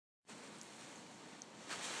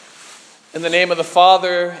In the name of the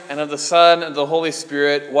Father, and of the Son, and of the Holy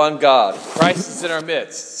Spirit, one God. Christ is in our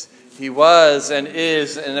midst. He was, and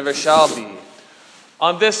is, and ever shall be.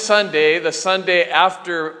 On this Sunday, the Sunday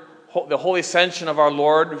after the Holy Ascension of our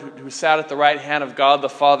Lord, who sat at the right hand of God the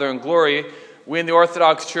Father in glory, we in the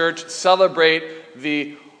Orthodox Church celebrate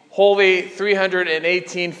the holy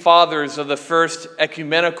 318 fathers of the First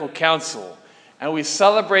Ecumenical Council. And we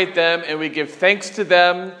celebrate them, and we give thanks to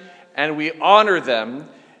them, and we honor them,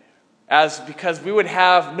 because we would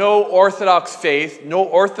have no Orthodox faith, no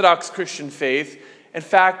Orthodox Christian faith. In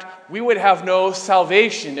fact, we would have no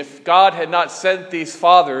salvation if God had not sent these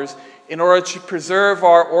fathers in order to preserve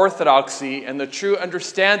our orthodoxy and the true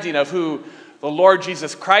understanding of who the Lord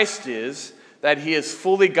Jesus Christ is, that he is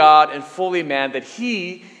fully God and fully man, that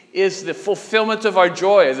he is the fulfillment of our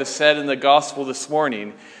joy, as is said in the gospel this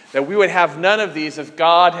morning, that we would have none of these if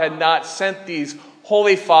God had not sent these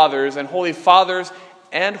holy fathers and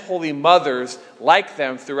holy mothers like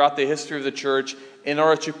them throughout the history of the church in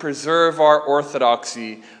order to preserve our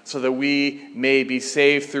orthodoxy so that we may be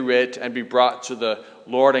saved through it and be brought to the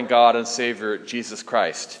Lord and God and Savior, Jesus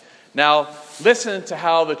Christ. Now, listen to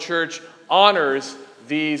how the church honors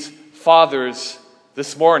these fathers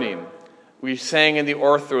this morning. We sang in the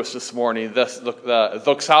Orthros this morning, the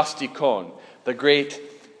Doxastikon, the great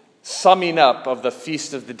summing up of the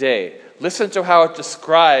feast of the day. Listen to how it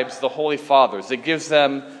describes the Holy Fathers. It gives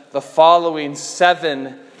them the following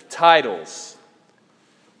 7 titles.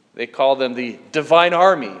 They call them the Divine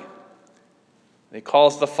Army. It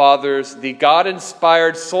calls the Fathers the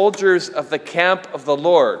God-inspired soldiers of the camp of the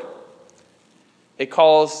Lord. It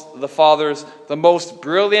calls the Fathers the most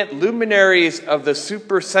brilliant luminaries of the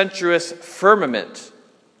supersensuous firmament.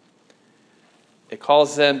 It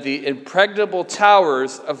calls them the impregnable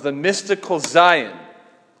towers of the mystical Zion.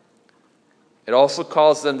 It also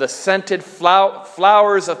calls them the scented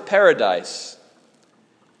flowers of paradise.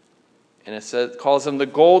 And it calls them the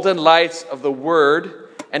golden lights of the Word.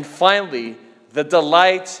 And finally, the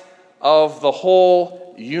delight of the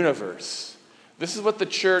whole universe. This is what the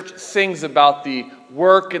church sings about the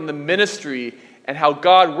work and the ministry and how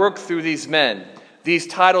God worked through these men. These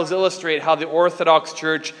titles illustrate how the Orthodox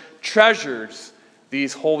Church treasures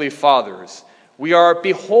these holy fathers. We are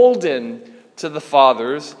beholden to the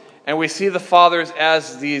fathers, and we see the fathers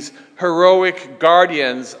as these heroic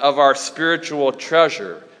guardians of our spiritual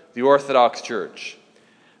treasure, the Orthodox Church.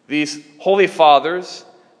 These holy fathers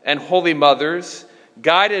and holy mothers,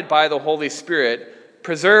 guided by the Holy Spirit,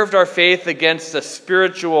 preserved our faith against the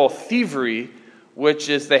spiritual thievery, which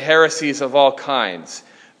is the heresies of all kinds.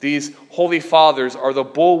 These holy fathers are the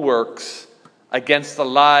bulwarks against the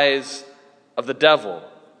lies of the devil.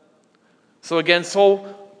 So again,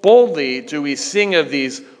 so boldly do we sing of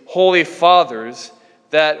these holy fathers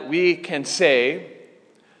that we can say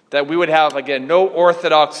that we would have, again, no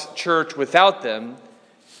Orthodox church without them,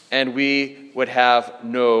 and we would have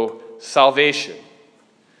no salvation.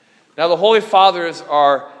 Now, the holy fathers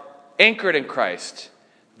are anchored in Christ.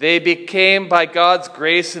 They became, by God's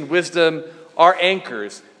grace and wisdom, our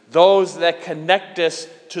anchors, those that connect us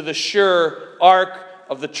to the sure ark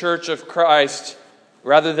of the Church of Christ,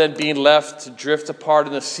 rather than being left to drift apart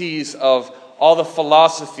in the seas of all the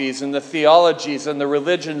philosophies and the theologies and the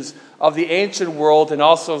religions of the ancient world and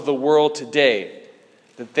also of the world today,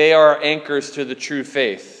 that they are anchors to the true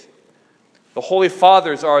faith. The Holy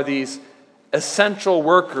Fathers are these essential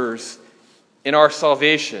workers in our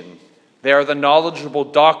salvation. They are the knowledgeable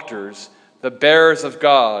doctors, the bearers of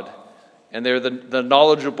God, and they're the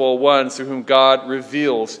knowledgeable ones through whom God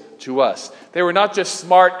reveals to us. They were not just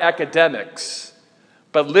smart academics,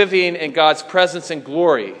 but living in God's presence and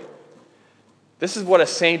glory. This is what a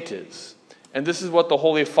saint is, and this is what the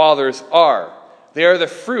Holy Fathers are. They are the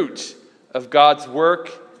fruit of God's work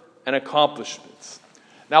and accomplishments.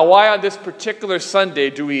 Now, why on this particular Sunday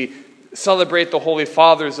do we celebrate the Holy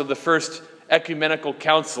Fathers of the First Ecumenical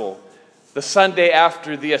Council, the Sunday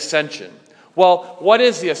after the Ascension? Well, what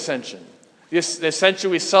is the Ascension? The Ascension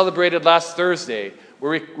we celebrated last Thursday,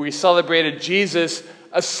 where we celebrated Jesus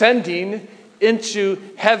ascending into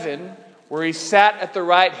heaven, where he sat at the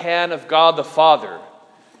right hand of God the Father.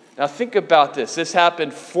 Now think about this. This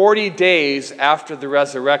happened 40 days after the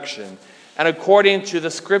resurrection. And according to the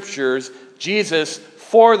scriptures, Jesus,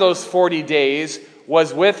 for those 40 days,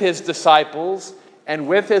 was with his disciples and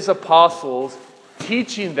with his apostles,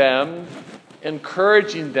 teaching them,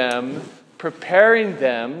 encouraging them, preparing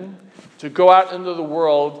them to go out into the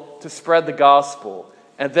world to spread the gospel.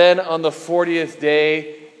 And then on the 40th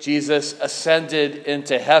day, Jesus ascended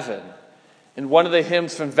into heaven. In one of the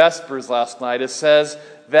hymns from Vespers last night, it says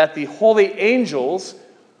that the holy angels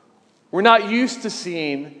We're not used to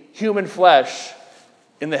seeing human flesh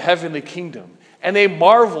in the heavenly kingdom. And they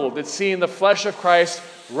marveled at seeing the flesh of Christ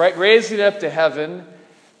raising up to heaven,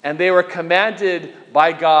 and they were commanded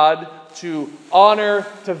by God to honor,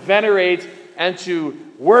 to venerate, and to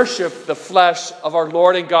worship the flesh of our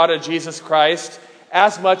Lord and God and Jesus Christ.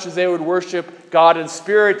 As much as they would worship God in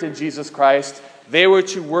spirit in Jesus Christ, they were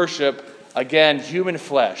to worship, again, human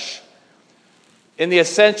flesh. In the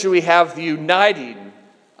Ascension, we have the uniting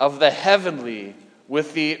of the heavenly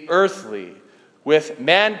with the earthly, with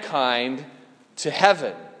mankind to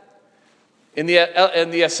heaven. In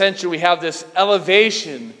the Ascension, we have this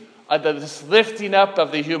elevation, this lifting up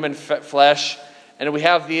of the human flesh, and we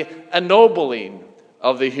have the ennobling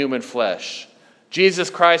of the human flesh. Jesus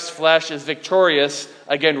Christ's flesh is victorious,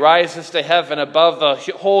 again rises to heaven above the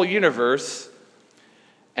whole universe,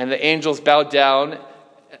 and the angels bow down,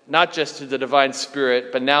 not just to the divine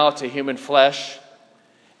spirit, but now to human flesh.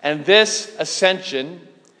 And this ascension,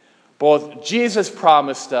 both Jesus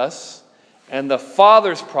promised us and the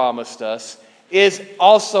Father's promised us, is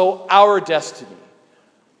also our destiny.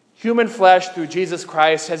 Human flesh through Jesus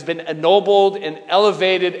Christ has been ennobled and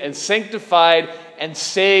elevated and sanctified and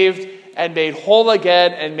saved and made whole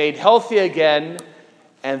again and made healthy again.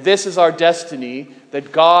 And this is our destiny,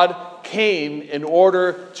 that God came in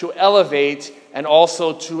order to elevate and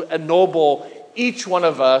also to ennoble each one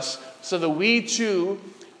of us, so that we too,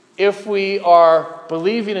 if we are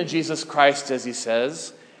believing in Jesus Christ, as he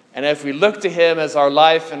says, and if we look to him as our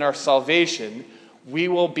life and our salvation, we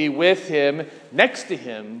will be with him, next to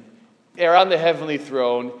him, around the heavenly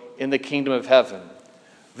throne in the kingdom of heaven.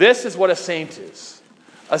 This is what a saint is.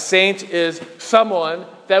 A saint is someone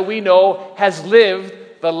that we know has lived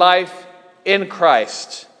the life in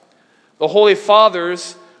Christ. The Holy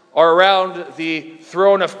Fathers are around the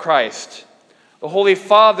throne of Christ. The Holy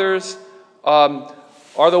Fathers are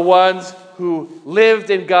the ones who lived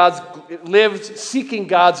seeking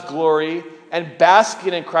God's glory and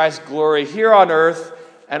basking in Christ's glory here on earth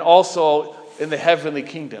and also in the heavenly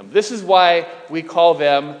kingdom. This is why we call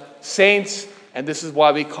them saints, and this is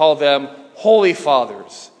why we call them Holy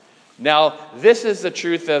Fathers. Now, this is the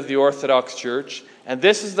truth of the Orthodox Church, and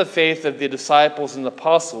this is the faith of the disciples and the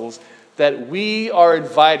apostles, that we are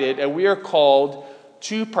invited and we are called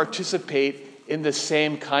to participate in the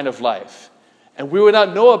same kind of life. And we would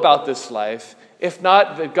not know about this life if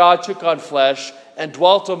not that God took on flesh and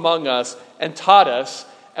dwelt among us and taught us.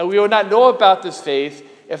 And we would not know about this faith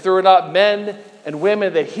if there were not men and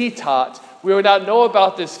women that he taught. We would not know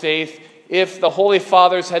about this faith if the Holy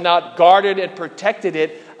Fathers had not guarded and protected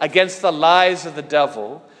it against the lies of the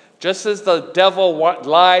devil. Just as the devil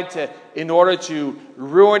lied in order to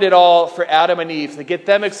ruin it all for Adam and Eve, to get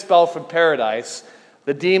them expelled from paradise,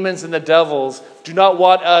 the demons and the devils do not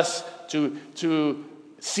want us to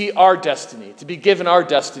see our destiny, to be given our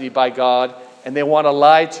destiny by God, and they want to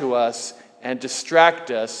lie to us and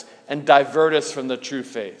distract us and divert us from the true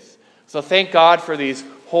faith. So thank God for these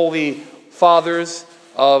holy fathers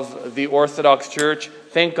of the Orthodox Church.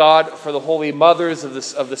 Thank God for the holy mothers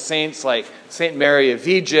of the saints like St. Mary of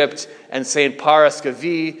Egypt and St.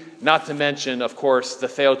 Paraskevi, not to mention, of course, the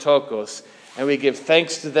Theotokos. And we give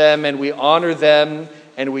thanks to them, and we honor them,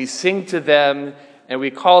 and we sing to them, and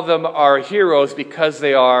we call them our heroes because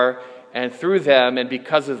they are, and through them and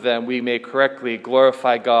because of them we may correctly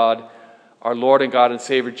glorify God, our Lord and God and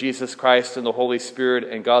Savior Jesus Christ, and the Holy Spirit,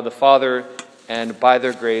 and God the Father, and by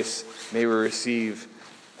their grace may we receive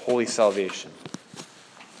holy salvation.